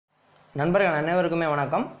நண்பர்கள் அனைவருக்குமே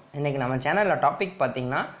வணக்கம். இன்றைக்கி நம்ம சேனலில் டாபிக்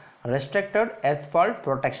பார்த்திங்கன்னா ரெஸ்ட்ரிக்டட் எர்த் ஃபால்ட்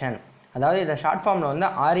ப்ரொடெக்ஷன், அதாவது இதை ஷார்ட் ஃபார்மில் வந்து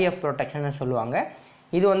ஆர்இஎஃப் ப்ரொடெக்ஷன்னு சொல்லுவாங்க.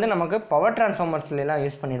 இது வந்து நமக்கு பவர் டிரான்ஸ்ஃபார்மர்ஸ்லாம்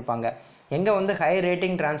யூஸ் பண்ணியிருப்பாங்க. எங்கே வந்து high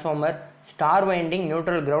rating transformer, star winding,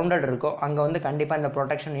 neutral, grounded இருக்கோ அங்கே வந்து கண்டிப்பாக இந்த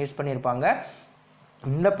ப்ரொடெக்ஷன் யூஸ் பண்ணியிருப்பாங்க.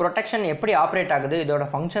 இந்த ப்ரொடெக்ஷன் எப்படி ஆப்ரேட் ஆகுது, இதோட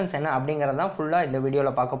ஃபங்க்ஷன்ஸ் என்ன அப்படிங்கிறதான் ஃபுல்லாக இந்த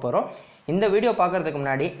வீடியோவில் பார்க்க போகிறோம். இந்த வீடியோ பார்க்குறதுக்கு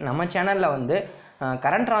முன்னாடி நம்ம சேனலில் வந்து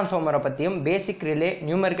கரண்ட் ட்ரான்ஸ்ஃபார்மரை பற்றியும் பேசிக் ரிலே,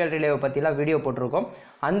 நியூமெரிக்கல் ரிலேவை பற்றிலாம் வீடியோ போட்டிருக்கோம்.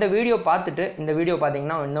 அந்த வீடியோ பார்த்துட்டு இந்த வீடியோ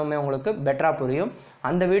பார்த்தீங்கன்னா இன்னுமே உங்களுக்கு பெட்டராக புரியும்.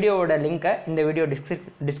 அந்த வீடியோவோட லிங்க்கை இந்த வீடியோ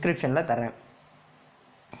டிஸ்கிரிப்ஷனில் தரேன்.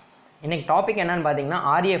 இன்றைக்கி டாபிக் என்னென்னு பார்த்தீங்கன்னா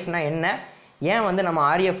ஆர்இஎஃப்னா என்ன, ஏன் வந்து நம்ம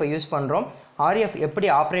ஆர்இஎஃப்பை யூஸ் பண்ணுறோம், ஆர்இஎஃப் எப்படி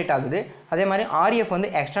ஆப்ரேட் ஆகுது, அதே மாதிரி ஆர்இஎஃப் வந்து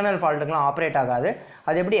எக்ஸ்டர்னல் ஃபால்ட்டுக்கெலாம் ஆப்ரேட் ஆகாது,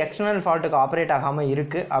 அது எப்படி எக்ஸ்டர்னல் ஃபால்ட்டுக்கு ஆப்ரேட் ஆகாமல்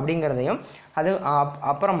இருக்குது அப்படிங்கிறதையும், அது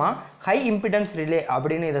அப்புறமா ஹை இம்பிடன்ஸ் ரிலே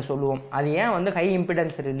அப்படின்னு இதை சொல்லுவோம், அது ஏன் வந்து ஹை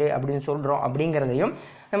இம்பிடன்ஸ் ரிலே அப்படின்னு சொல்கிறோம் அப்படிங்கிறதையும்,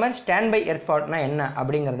 இந்த மாதிரி ஸ்டாண்ட் பை எர்த் ஃபால்ட்னா என்ன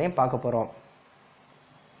அப்படிங்கிறதையும் பார்க்க போகிறோம்.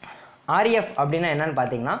 ஆர்இஎஃப் அப்படின்னா என்னன்னு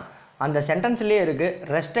பார்த்தீங்கன்னா அந்த சென்டென்ஸ்லேயே இருக்குது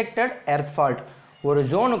ரெஸ்ட்ரிக்டட் எர்த் ஃபால்ட். ஒரு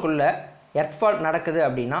ஜோனுக்குள்ளே எர்த் ஃபால்ட் நடக்குது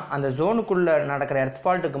அப்படின்னா அந்த ஜோனுக்குள்ளே நடக்கிற எர்த்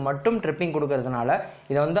ஃபால்ட்டுக்கு மட்டும் ட்ரிப்பிங் கொடுக்கறதுனால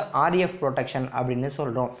இதை வந்து ஆர்இஎஃப் ப்ரொடெக்ஷன் அப்படின்னு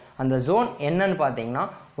சொல்கிறோம். அந்த ஜோன் என்னன்னு பார்த்தீங்கன்னா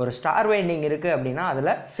ஒரு ஸ்டார் வைண்டிங் இருக்குது அப்படின்னா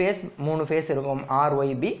அதில் ஃபேஸ் 3 ஃபேஸ் இருக்கும்,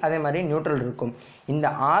 ஆர்ஒய்பி, அதே மாதிரி நியூட்ரல் இருக்கும். இந்த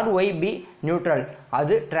ஆர்ஒய்பி நியூட்ரல்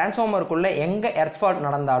அது டிரான்ஸ்ஃபார்மருக்குள்ளே எங்கே எர்த் ஃபால்ட்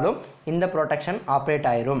நடந்தாலும் இந்த ப்ரொடெக்ஷன் ஆப்ரேட்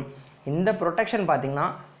ஆயிரும். இந்த ப்ரொடெக்ஷன் பார்த்திங்கன்னா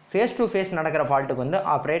ஃபேஸ் டு ஃபேஸ் நடக்கிற ஃபால்ட்டுக்கு வந்து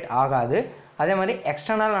ஆப்ரேட் ஆகாது, அதே மாதிரி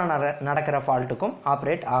எக்ஸ்டர்னலாக நடக்கிற ஃபால்ட்டுக்கும்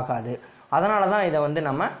ஆப்ரேட் ஆகாது. அதனால தான் இதை வந்து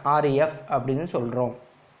நம்ம ஆர்இஎஃப் அப்படின்னு சொல்கிறோம்.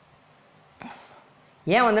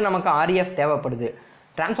 ஏன் வந்து நமக்கு ஆர்இஎஃப் தேவைப்படுது?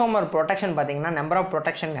 டிரான்ஸ்ஃபார்மர் ப்ரொடெக்ஷன் பார்த்திங்கன்னா நம்பர் ஆஃப்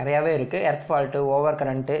ப்ரொடெக்ஷன் நிறையாவே இருக்குது. Earth fault, over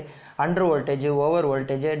current, under voltage, over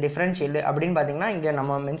voltage, differential அப்படின்னு பார்த்திங்கன்னா இங்கே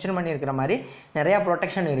நம்ம மென்ஷன் பண்ணியிருக்கிற மாதிரி நிறையா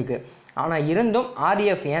ப்ரொடெக்ஷன் இருக்குது. ஆனால் இருந்தும்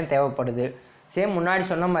ஆர்இஎஃப் ஏன் தேவைப்படுது? சேம் முன்னாடி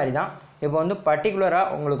சொன்ன மாதிரி தான். இப்போ வந்து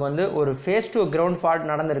பர்டிகுலராக உங்களுக்கு வந்து ஒரு ஃபேஸ் டு கிரவுண்ட் ஃபால்ட்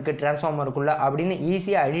நடந்திருக்கு டிரான்ஸ்ஃபார்மருக்குள்ளே அப்படின்னு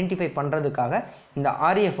ஈஸியாக ஐடென்டிஃபை பண்ணுறதுக்காக இந்த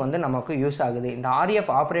ஆர்இஎஃப் வந்து நமக்கு யூஸ் ஆகுது. இந்த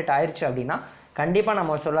ஆர்இஎஃப் ஆப்ரேட் ஆயிடுச்சு அப்படின்னா கண்டிப்பாக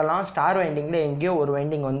நம்ம சொல்லலாம் ஸ்டார் வைண்டிங்கில் எங்கேயோ ஒரு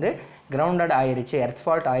வைண்டிங் வந்து கிரவுண்டட் ஆயிருச்சு, எர்த்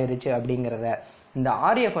ஃபால்ட் ஆயிருச்சு அப்படிங்கிறத. இந்த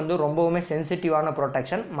ஆர்இஎஃப் வந்து ரொம்பவுமே சென்சிட்டிவான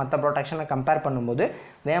ப்ரொடெக்ஷன். மற்ற ப்ரொடெக்ஷனை கம்பேர் பண்ணும்போது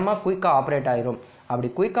வேகமாக குயிக்காக ஆப்ரேட் ஆயிரும். அப்படி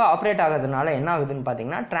குயிக்காக ஆப்ரேட் ஆகிறதுனால என்ன ஆகுதுன்னு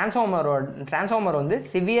பார்த்தீங்கன்னா டிரான்ஸ்ஃபார்மர் வந்து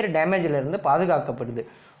சிவியர் டேமேஜிலேருந்து பாதுகாக்கப்படுது.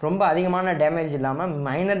 ரொம்ப அதிகமான டேமேஜ் இல்லாமல்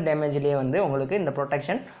மைனர் டேமேஜ்லேயே வந்து உங்களுக்கு இந்த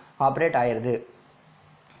ப்ரொடெக்ஷன் ஆப்ரேட் ஆயிடுது.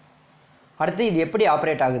 அடுத்து இது எப்படி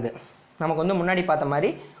ஆப்ரேட் ஆகுது? நமக்கு வந்து முன்னாடி பார்த்த மாதிரி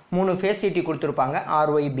 3 ஃபேஸ் சிடி கொடுத்துருப்பாங்க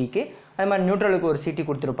ஆர்ஒய்பிக்கு, அது மாதிரி நியூட்ரலுக்கு ஒரு சிடி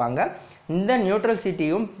கொடுத்துருப்பாங்க. இந்த நியூட்ரல்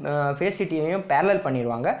சிட்டியும் ஃபேஸ் சிட்டியையும் பேரலல்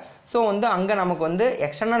பண்ணிடுவாங்க. ஸோ வந்து அங்கே நமக்கு வந்து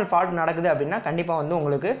எக்ஸ்டர்னல் ஃபால்ட் நடக்குது அப்படின்னா கண்டிப்பாக வந்து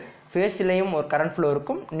உங்களுக்கு ஃபேஸ்லேயும் ஒரு கரண்ட் ஃப்ளோ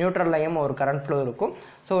இருக்கும், நியூட்ரல்லையும் ஒரு கரண்ட் ஃப்ளோ இருக்கும்.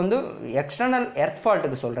 ஸோ வந்து எக்ஸ்டர்னல் எர்த்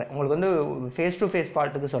ஃபால்ட்டுக்கு சொல்கிறேன், உங்களுக்கு வந்து ஃபேஸ் டு ஃபேஸ்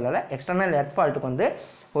ஃபால்ட்டுக்கு சொல்லலை, எக்ஸ்டர்னல் எர்த் ஃபால்ட்டுக்கு வந்து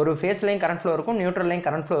ஒரு ஃபேஸ்லேயும் கரண்ட் ஃப்ளோ இருக்கும், நியூட்ரல்லையும்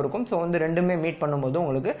கரண்ட் ஃப்ளோ இருக்கும். ஸோ வந்து ரெண்டுமே மீட் பண்ணும்போது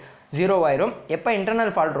உங்களுக்கு 0 ஆயிரும். எப்போ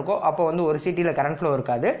இன்டர்னல் ஃபால்ட் இருக்கோ அப்போ வந்து ஒரு சிட்டியில் கரண்ட் ஃப்ளோ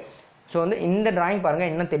இருக்காது. ஸோ வந்து இந்த டிராயிங்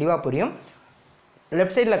பாருங்கள், இன்னும் தெளிவாக புரியும்.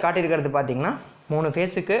 லெஃப்ட் சைடில் காட்டியிருக்கிறது பார்த்தீங்கன்னா 3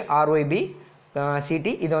 ஃபேஸுக்கு ஆர்ஒய்பி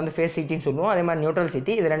சிடி, இதை வந்து ஃபேஸ் சிட்டின்னு சொல்லுவோம். அதே மாதிரி நியூட்ரல்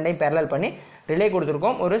சிட்டி, இது ரெண்டையும் பேரலல் பண்ணி ரிலே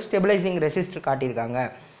கொடுத்துருக்கோம். ஒரு ஸ்டெபிளைசிங் ரெசிஸ்டர் காட்டியிருக்காங்க.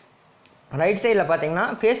 ரைட் சைடில் பார்த்தீங்கன்னா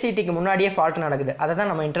ஃபேஸ் சிட்டிக்கு முன்னாடியே ஃபால்ட் நடக்குது, அதை தான்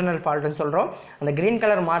நம்ம இன்டர்னல் ஃபால்ட்டுன்னு சொல்கிறோம். அந்த க்ரீன்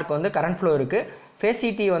கலர் மார்க் வந்து கரண்ட் ஃப்ளோ இருக்குது. ஃபேஸ்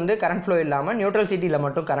சிட்டி வந்து கரண்ட் ஃப்ளோ இல்லாமல் நியூட்ரல் சிட்டியில்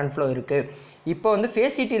மட்டும் கரண்ட் ஃப்ளோ இருக்குது. இப்போ வந்து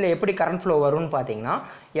ஃபேஸ் சிட்டியில் எப்படி கரண்ட் ஃப்ளோ வரும்னு பார்த்தீங்கன்னா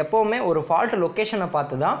எப்போவுமே ஒரு ஃபால்ட் லொக்கேஷனை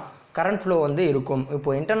பார்த்து தான் கரண்ட் ஃப்ளோ வந்து இருக்கும். இப்போ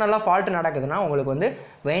இன்டர்னலாக ஃபால்ட் நடக்குதுன்னா உங்களுக்கு வந்து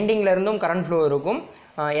வைண்டிங்லேருந்தும் கரண்ட் ஃப்ளோ இருக்கும்,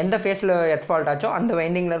 எந்த ஃபேஸில் எர்த் ஃபால்ட் ஆச்சோ அந்த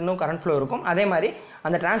வைண்டிங்லேருந்தும் கரண்ட் ஃப்ளோ இருக்கும். அதே மாதிரி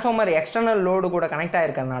அந்த டிரான்ஸ்ஃபார்மர் எக்ஸ்டர்னல் லோடு கூட கனெக்ட்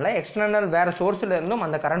ஆகிருக்கிறதுனால எக்ஸ்டர்னல் வேறு சோர்ஸ்லேருந்தும்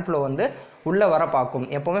அந்த கரண்ட் ஃப்ளோ வந்து உள்ளே வர பார்க்கும்.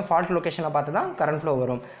 எப்போவுமே ஃபால்ட் லொக்கேஷனை பார்த்து தான் கரண்ட் ஃப்ளோ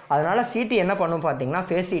வரும். அதனால் சிடி என்ன பண்ணும் பார்த்தீங்கன்னா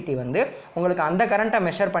ஃபேஸ் சிட்டி வந்து உங்களுக்கு அந்த கரண்ட்டை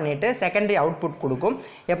மெஷர் பண்ணிவிட்டு செகண்டரி அவுட்புட் கொடுக்கும்.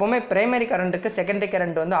 எப்போவுமே பிரைமரி கரண்ட்டுக்கு செகண்டரி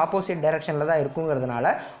கரண்ட் வந்து ஆப்போசிட் டைரெக்ஷனில் தான் இருக்குங்கிறதுனால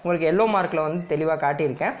உங்களுக்கு எல்லோ மார்க்கில் வந்து தெளிவாக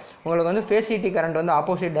காட்டியிருக்கேன். உங்களுக்கு வந்து ஃபேஸ் சிட்டி கரண்ட் வந்து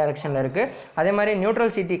ஆப்போசிட் டைரெக்ஷனில் இருக்குது, அதே மாதிரி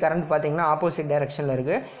நியூட்ரல் சிட்டி கரண்ட் பார்த்தீங்கன்னா ஆப்போசிட் டைரெக்ஷனில் இருக்குது.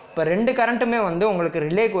 இப்போ 2 கரண்ட்டுமே வந்து உங்களுக்கு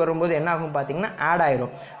ரிலேக்கு வரும்போது என்ன ஆகும் பார்த்தீங்கன்னா ஆட்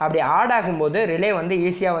ஆயிரும். அப்படி ஆட் ஆகும்போது ரிலே வந்து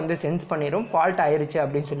ஈஸியாக வந்து சென்ஸ் பண்ணிடும் ஃபால்ட் ஆயிருச்சு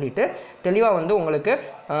அப்படின்னு சொல்லிட்டு தெளிவாக வந்து உங்களுக்கு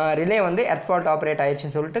ரிலே வந்து எர்த் ஃபால்ட் ஆப்ரேட்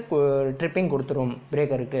ஆயிடுச்சுன்னு சொல்லிட்டு ட்ரிப்பிங் கொடுத்துரும்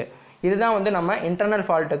பிரேக்கருக்கு. இதுதான் வந்து நம்ம இன்டர்னல்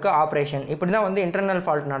ஃபால்ட்டுக்கு ஆப்ரேஷன். இப்படி தான் வந்து இன்டர்னல்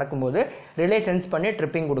ஃபால்ட் நடக்கும்போது ரிலே சென்ஸ் பண்ணி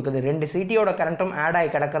ட்ரிப்பிங் கொடுக்குது. 2 சிட்டியோட கரண்ட்டும் ஆட்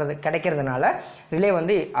ஆகி கிடைக்கிறதுனால ரிலே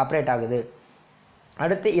வந்து ஆப்ரேட் ஆகுது.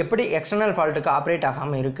 அடுத்து எப்படி எக்ஸ்டர்னல் ஃபால்ட்டுக்கு ஆப்ரேட்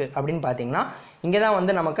ஆகாமல் இருக்குது அப்படின்னு பார்த்தீங்கன்னா இங்கே தான்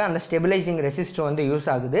வந்து நமக்கு அந்த ஸ்டெபிலைசிங் ரெசிஸ்டர் வந்து யூஸ்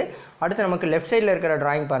ஆகுது. அடுத்து நமக்கு லெஃப்ட் சைடில் இருக்கிற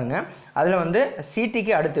டிராயிங் பாருங்கள். அதில் வந்து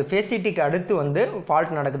சிடிக்கு அடுத்து ஃபேஸ் சிடிக்கு அடுத்து வந்து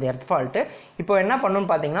ஃபால்ட் நடக்குது, எர்த் ஃபால்ட்டு. இப்போ என்ன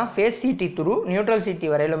பண்ணணும்னு பார்த்தீங்கன்னா face CD through neutral CD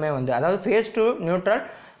வரையிலுமே வந்து, அதாவது ஃபேஸ் டு நியூட்ரல்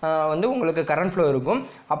வந்து உங்களுக்கு கரண்ட் ஃப்ளோ இருக்கும்.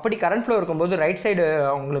 அப்படி கரண்ட் ஃப்ளோ இருக்கும்போது ரைட் சைடு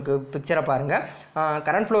உங்களுக்கு பிக்சரை பாருங்கள்.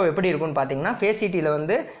 கரண்ட் ஃப்ளோ எப்படி இருக்கும்னு பார்த்தீங்கன்னா ஃபேஸ் சிட்டியில்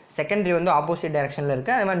வந்து செகண்டரி வந்து ஆப்போசிட் டைரெக்ஷனில்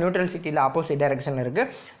இருக்குது, அதே மாதிரி நியூட்ரல் சிட்டியில் ஆப்போசிட் டைரெக்ஷனில் இருக்குது.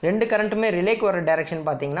 ரெண்டு கரண்ட்டுமே ரிலேக்கு வர டைரெக்ஷன்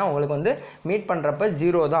பார்த்தீங்கன்னா உங்களுக்கு வந்து மீட் பண்ணுறப்ப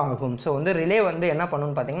 0 தான் ஆகும். ஸோ வந்து ரிலே வந்து என்ன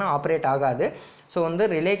பண்ணணும்னு பார்த்தீங்கன்னா ஆப்ரேட் ஆகாது. ஸோ வந்து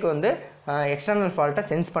ரிலேக்கு வந்து எக்ஸ்டர்னல் ஃபால்ட்டை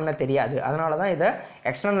சென்ஸ் பண்ண தெரியாது. அதனால தான் இதை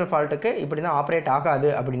எக்ஸ்டர்னல் ஃபால்ட்டுக்கு இப்படி தான் ஆப்ரேட் ஆகாது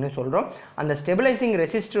அப்படின்னு சொல்கிறோம். அந்த ஸ்டெபிலைசிங்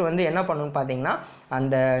ரெசிஸ்டர் வந்து என்ன பண்ணணும்னு பார்த்தீங்கன்னா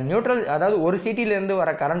அந்த நியூட்ரல், அதாவது ஒரு சிட்டிலேருந்து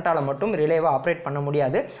வர கரண்ட்டால் மட்டும் ரிலேவை ஆப்ரேட் பண்ண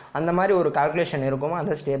முடியாது. அந்த மாதிரி ஒரு கால்குலேஷன் இருக்கும்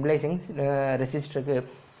அந்த ஸ்டெபிலைசிங் ரெசிஸ்டருக்கு.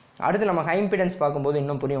 அடுத்து நம்ம ஹை இம்பிடன்ஸ் பார்க்கும்போது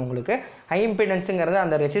இன்னும் புரியும் உங்களுக்கு. ஹை இம்பிடன்ஸுங்கிறது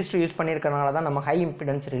அந்த ரெசிஸ்டர் யூஸ் பண்ணியிருக்கனால தான் நம்ம ஹை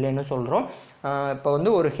இம்பிடன்ஸ் ரிலேன்னு சொல்கிறோம். இப்போ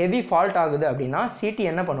வந்து ஒரு ஹெவி ஃபால்ட் ஆகுது அப்படின்னா சிடி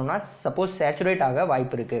என்ன பண்ணுன்னா சப்போஸ் சேச்சுரேட் ஆக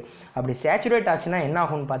வாய்ப்பு இருக்குது. அப்படி சேச்சுரேட் ஆச்சுன்னா என்ன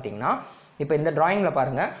ஆகும்னு பார்த்தீங்கன்னா இப்போ இந்த டிராயிங்கில்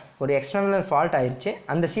பாருங்கள், ஒரு எக்ஸ்டர்னல் ஃபால்ட் ஆயிடுச்சு,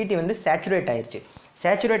 அந்த சிடி வந்து சேச்சுரேட் ஆயிடுச்சு.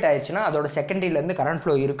 சேச்சுரேட் ஆயிடுச்சுன்னா அதோட செகண்டரியிலேருந்து கரண்ட்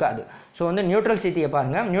ஃப்ளோ இருக்காது. ஸோ வந்து நியூட்ரல் சிட்டியை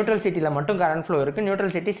பாருங்கள், நியூட்ரல் சிட்டியில் மட்டும் கரண்ட் ஃப்ளோ இருக்குது,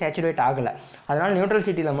 நியூட்ரல் சிட்டி சேச்சுரேட் ஆகலை. அதனால் நியூட்ரல்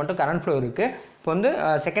சிட்டியில் மட்டும் கரண்ட் ஃப்ளோ இருக்குது. இப்போ வந்து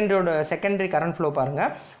செகண்டரி கரண்ட் ஃப்ளோ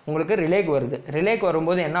பாருங்கள் உங்களுக்கு ரிலேக்கு வருது. ரிலேக்கு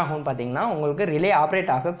வரும்போது என்ன ஆகும்னு பார்த்தீங்கன்னா உங்களுக்கு ரிலே ஆப்ரேட்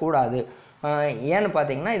ஆகக்கூடாது. ஏன்னு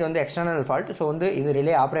பார்த்தீங்கன்னா இது வந்து எக்ஸ்டர்னல் ஃபால்ட். ஸோ வந்து இது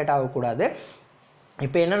ரிலே ஆப்ரேட் ஆகக்கூடாது.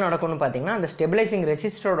 இப்போ என்ன நடக்கும்னு பார்த்தீங்கன்னா அந்த ஸ்டெபிலைசிங்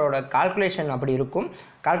ரெசிஸ்டரோட கால்குலேஷன் அப்படி இருக்கும்.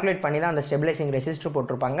 கால்குலேட் பண்ணி தான் அந்த ஸ்டெபிலைசிங் ரெசிஸ்டர்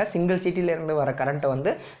போட்டிருப்பாங்க. சிங்கிள் சிட்டிலேருந்து வர கரண்ட்டை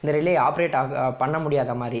வந்து இந்த ரிலே ஆப்ரேட் பண்ண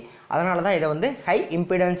முடியாத மாதிரி. அதனால தான் இதை வந்து ஹை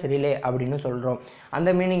இம்பிடன்ஸ் ரிலே அப்படின்னு சொல்கிறோம். அந்த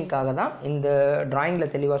மீனிங்காக தான் இந்த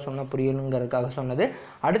டிராயிங்கில் தெளிவாக சொன்ன புரியணுங்கிறதுக்காக சொன்னது.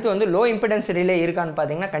 அடுத்து வந்து லோ இம்பிடன்ஸ் ரிலே இருக்கான்னு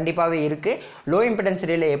பார்த்தீங்கன்னா கண்டிப்பாகவே இருக்குது. லோ இம்பிடன்ஸ்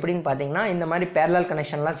ரிலே எப்படின்னு பார்த்தீங்கன்னா இந்த மாதிரி பேரலல்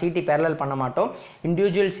கனெக்ஷன்லாம் சிடி பேரலல் பண்ண மாட்டோம்.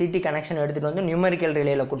 இண்டிவிஜுவல் சிடி கனெக்ஷன் எடுத்துகிட்டு வந்து நியூமரிக்கல்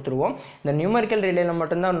ரிலேயில் கொடுத்துருவோம். இந்த நியூமரிக்கல் ரிலேயில்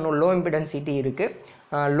மட்டும்தான் லோ இம்பிடன்ஸ் சிடி இருக்குது,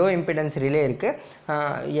 லோ இம்பிடன்ஸ் ரிலே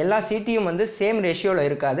இருக்குது. எல்லா சிட்டியும் வந்து சேம் ரேஷியோவில்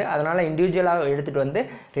இருக்காது. அதனால் இண்டிவிஜுவலாக எடுத்துகிட்டு வந்து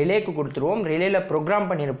ரிலேக்கு கொடுத்துருவோம். ரிலேயில் ப்ரோக்ராம்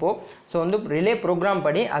பண்ணியிருப்போம். ஸோ வந்து ரிலே ப்ரோக்ராம்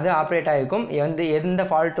பண்ணி அது ஆப்ரேட் ஆகிருக்கும். வந்து எந்த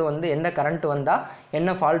ஃபால்ட்டு வந்து எந்த கரண்ட் வந்தால்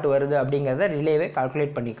என்ன ஃபால்ட் வருது அப்படிங்கிறத ரிலேவே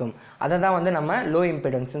கால்குலேட் பண்ணிக்கும். அதை தான் வந்து நம்ம லோ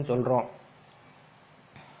இம்பிடன்ஸ்னு சொல்கிறோம்.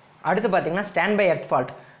 அடுத்து பார்த்திங்கன்னா stand by earth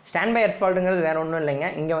fault. Stand by earth ஃபால்ட்டுங்கிறது வேறு ஒன்றும் இல்லைங்க.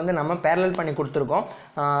 இங்கே வந்து நம்ம பேரலல் பண்ணி கொடுத்துருக்கோம்,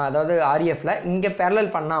 அதாவது ஆர்எஃப்பில். இங்கே பேரலல்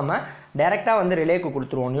பண்ணாமல் டேரெக்டாக வந்து ரிலேக்கு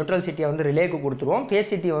கொடுத்துருவோம். நியூட்ரல் சிட்டியை வந்து ரிலேக்கு கொடுத்துருவோம், ஃபேஸ்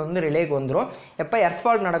சிட்டியை வந்து ரிலேக்கு வந்துடும். எப்போ எர்த்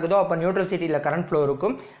ஃபால்ட் நடக்குதோ அப்போ நியூட்ரல் சிட்டியில் கரண்ட் ஃப்ளோ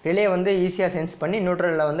இருக்கும். ரிலே வந்து ஈஸியாக சென்ஸ் பண்ணி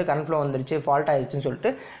நியூட்ரலில் வந்து கரண்ட் ஃப்ளோ வந்துருச்சு, ஃபால்ட் ஆயிடுச்சுன்னு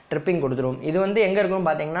சொல்லிட்டு ட்ரிப்பிங் கொடுத்துருவோம். இது வந்து எங்கே இருக்குன்னு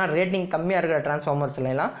பார்த்தீங்கன்னா ரேட்டிங் கம்மியாக இருக்கிற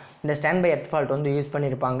டிரான்ஸ்ஃபார்மர்ஸ்லாம் இந்த ஸ்டாண்ட் பை எர்த் ஃபால்ட் வந்து யூஸ்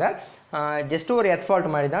பண்ணியிருப்பாங்க. ஜஸ்ட் ஒரு எர்த்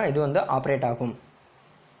ஃபால்ட் மாதிரி தான் இது வந்து ஆப்ரேட் ஆகும்.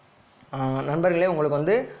 நண்பர்களே, உங்களுக்கு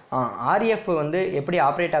வந்து ஆர்எஃப் வந்து எப்படி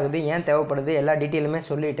ஆப்ரேட் ஆகுது, ஏன் தேவைப்படுது, எல்லா டீட்டெயிலுமே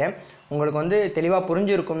சொல்லிட்டேன். உங்களுக்கு வந்து தெளிவாக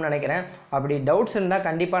புரிஞ்சிருக்கும்னு நினைக்கிறேன். அப்படி டவுட்ஸ் இருந்தால்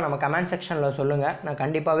கண்டிப்பாக நம்ம கமெண்ட் செக்ஷனில் சொல்லுங்கள், நான்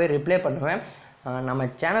கண்டிப்பாகவே ரிப்ளை பண்ணுவேன். நம்ம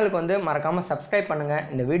சேனலுக்கு வந்து மறக்காமல் சப்ஸ்கிரைப் பண்ணுங்கள்.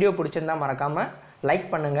 இந்த வீடியோ பிடிச்சிருந்தால் மறக்காமல் லைக்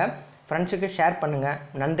பண்ணுங்கள், ஃப்ரெண்ட்ஸுக்கு ஷேர் பண்ணுங்கள்.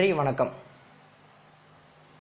 நன்றி, வணக்கம்.